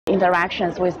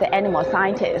interactions with the animal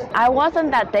scientists. I wasn't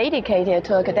that dedicated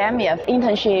to academia.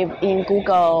 Internship in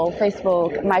Google,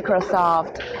 Facebook,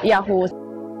 Microsoft, Yahoo.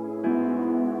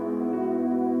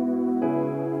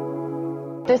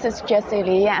 This is Jessie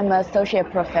Li. I'm an associate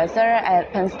professor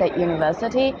at Penn State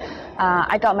University.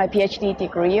 I got my PhD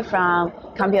degree from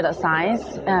computer science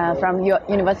from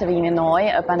University of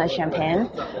Illinois,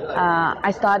 Urbana-Champaign. I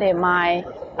started my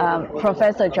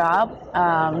professor job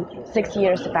 6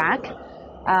 years back.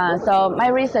 So my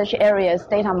research area is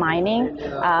data mining,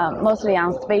 mostly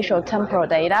on spatial temporal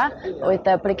data with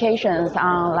applications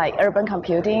on like urban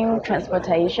computing,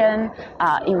 transportation,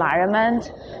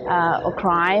 environment, or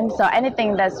crime. So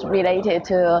anything that's related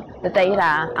to the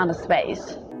data on the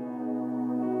space.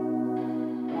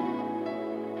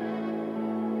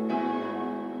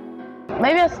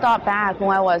 Maybe I'll start back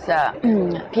when I was a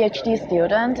PhD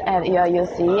student at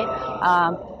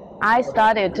UIUC. I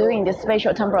started doing this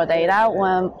spatial temporal data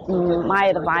when my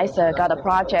advisor got a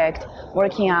project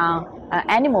working on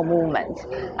animal movement.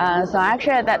 So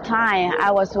actually at that time,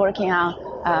 I was working on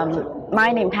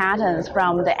mining patterns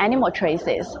from the animal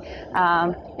traces.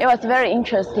 It was very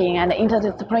interesting and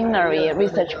interdisciplinary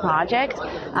research project.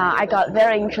 I got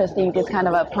very interested in this kind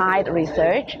of applied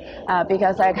research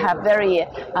because I have very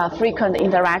frequent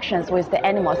interactions with the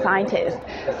animal scientists.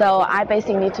 So I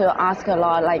basically need to ask a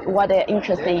lot, like what they're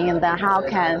interested in and how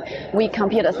can we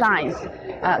computer scientists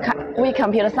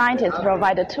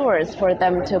provide the tools for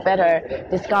them to better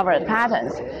discover the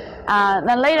patterns.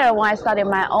 Then later when I started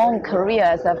my own career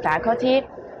as a faculty,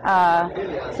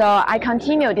 so I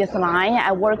continue this line.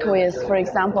 I work with, for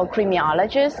example,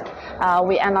 criminologists.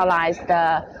 We analyze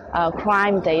the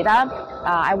crime data.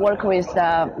 I work with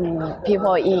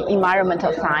people in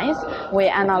environmental science. We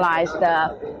analyze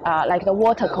the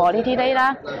water quality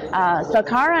data. So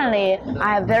currently,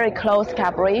 I have very close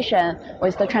collaboration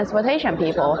with the transportation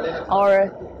people,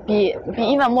 or be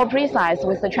even more precise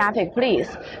with the traffic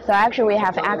police. So actually we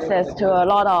have access to a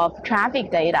lot of traffic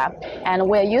data, and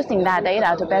we're using that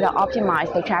data to better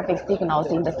optimize the traffic signals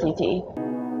in the city.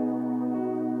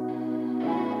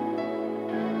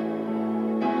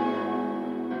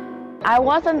 I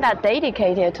wasn't that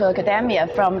dedicated to academia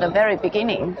from the very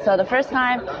beginning. So the first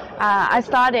time I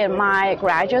started my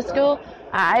graduate school,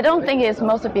 I don't think it's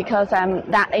mostly because I'm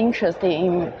that interested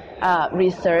in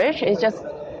research. It's just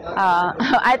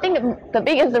I think the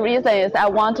biggest reason is I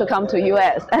want to come to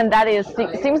US, and that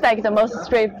seems like the most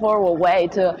straightforward way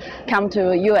to come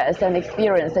to US and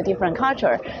experience a different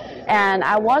culture. And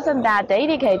I wasn't that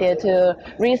dedicated to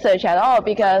research at all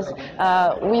because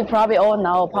we probably all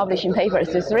know publishing papers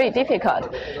is really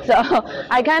difficult. So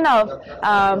I kind of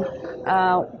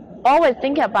always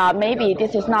think about maybe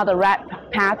this is not the right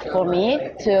path for me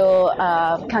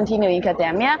to continue in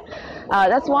academia.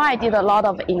 That's why I did a lot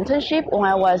of internship when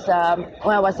I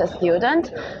was a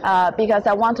student, because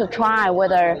I want to try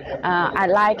whether I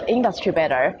like industry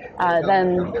better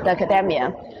than the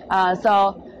academia.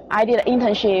 So I did an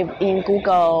internship in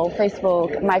Google, Facebook,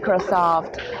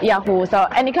 Microsoft, Yahoo, so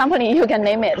any company you can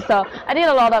name it. So I did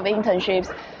a lot of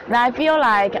internships. And I feel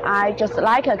like I just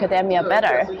like academia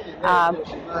better.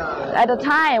 At the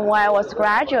time when I was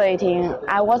graduating,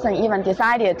 I wasn't even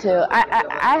decided to,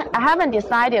 I haven't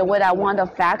decided whether I want a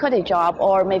faculty job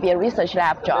or maybe a research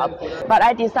lab job. But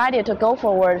I decided to go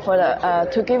forward for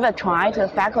to give a try to a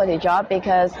faculty job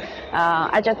because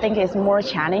I just think it's more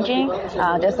challenging.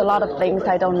 There's a lot of things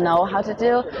I don't know how to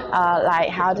do, like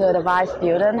how to advise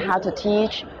students, how to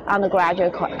teach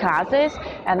undergraduate classes,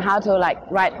 and how to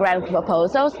write grant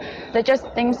proposals. There just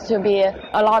seems to be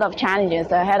a lot of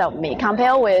challenges ahead of me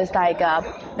compared with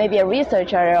maybe a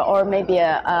researcher or maybe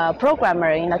a programmer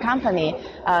in a company.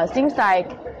 Seems like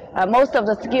most of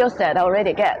the skill set I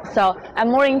already get. So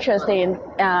I'm more interested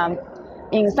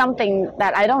in something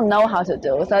that I don't know how to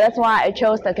do. So that's why I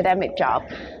chose the academic job.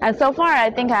 And so far, I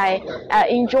think I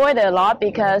enjoyed it a lot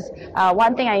because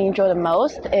one thing I enjoy the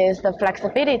most is the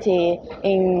flexibility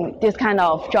in this kind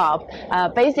of job.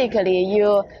 Basically,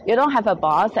 you don't have a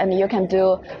boss and you can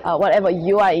do whatever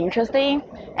you are interested in,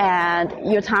 and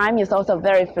your time is also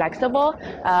very flexible.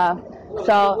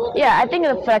 So yeah, I think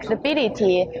the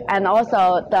flexibility and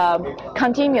also the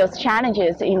continuous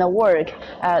challenges in the work,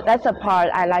 that's the part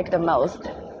I like the most.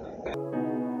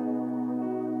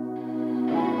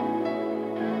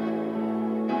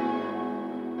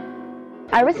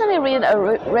 I recently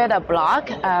read a blog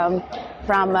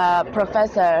from a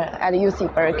professor at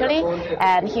UC Berkeley,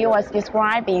 and he was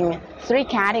describing 3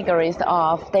 categories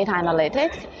of data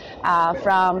analytics,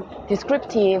 from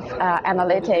descriptive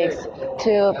analytics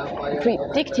to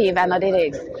predictive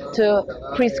analytics to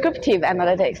prescriptive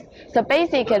analytics. So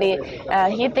basically,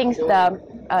 he thinks the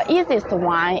easiest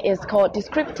one is called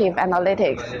descriptive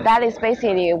analytics. That is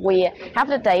basically we have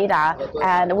the data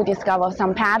and we discover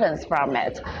some patterns from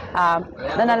it.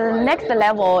 Then the next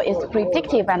level is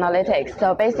predictive analytics.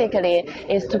 So basically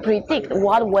is to predict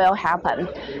what will happen.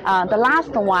 The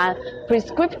last one,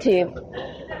 prescriptive,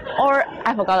 or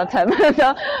I forgot the term.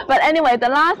 But anyway, the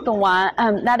last one,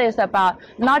 that is about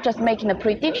not just making a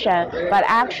prediction, but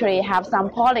actually have some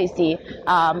policy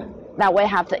that will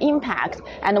have the impact,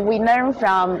 and we learn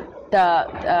from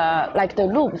the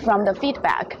loop from the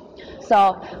feedback.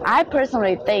 So I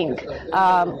personally think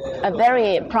a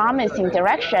very promising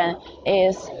direction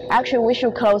is actually we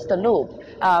should close the loop.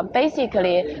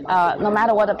 Basically, no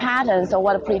matter what the patterns or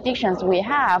what predictions we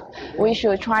have, we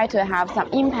should try to have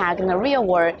some impact in the real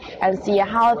world and see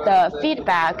how the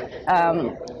feedback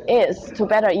is to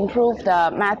better improve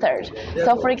the method.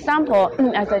 So for example,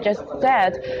 as I just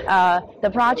said, the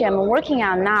project I'm working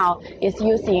on now is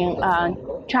using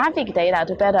traffic data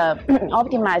to better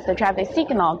optimize the traffic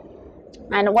signal.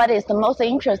 And what is the most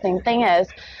interesting thing is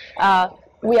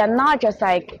we are not just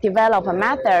like develop a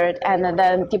method and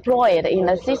then deploy it in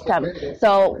the system.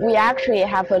 So we actually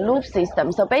have a loop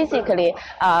system. So basically,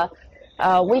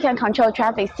 we can control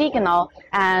traffic signal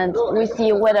and we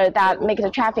see whether that makes the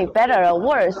traffic better or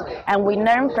worse, and we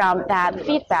learn from that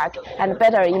feedback and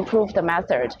better improve the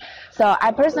method. So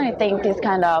I personally think this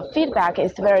kind of feedback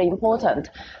is very important.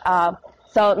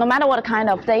 So no matter what kind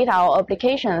of data or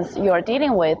applications you're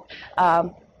dealing with,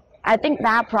 I think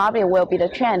that probably will be the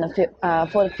trend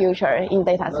for the future in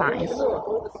data science.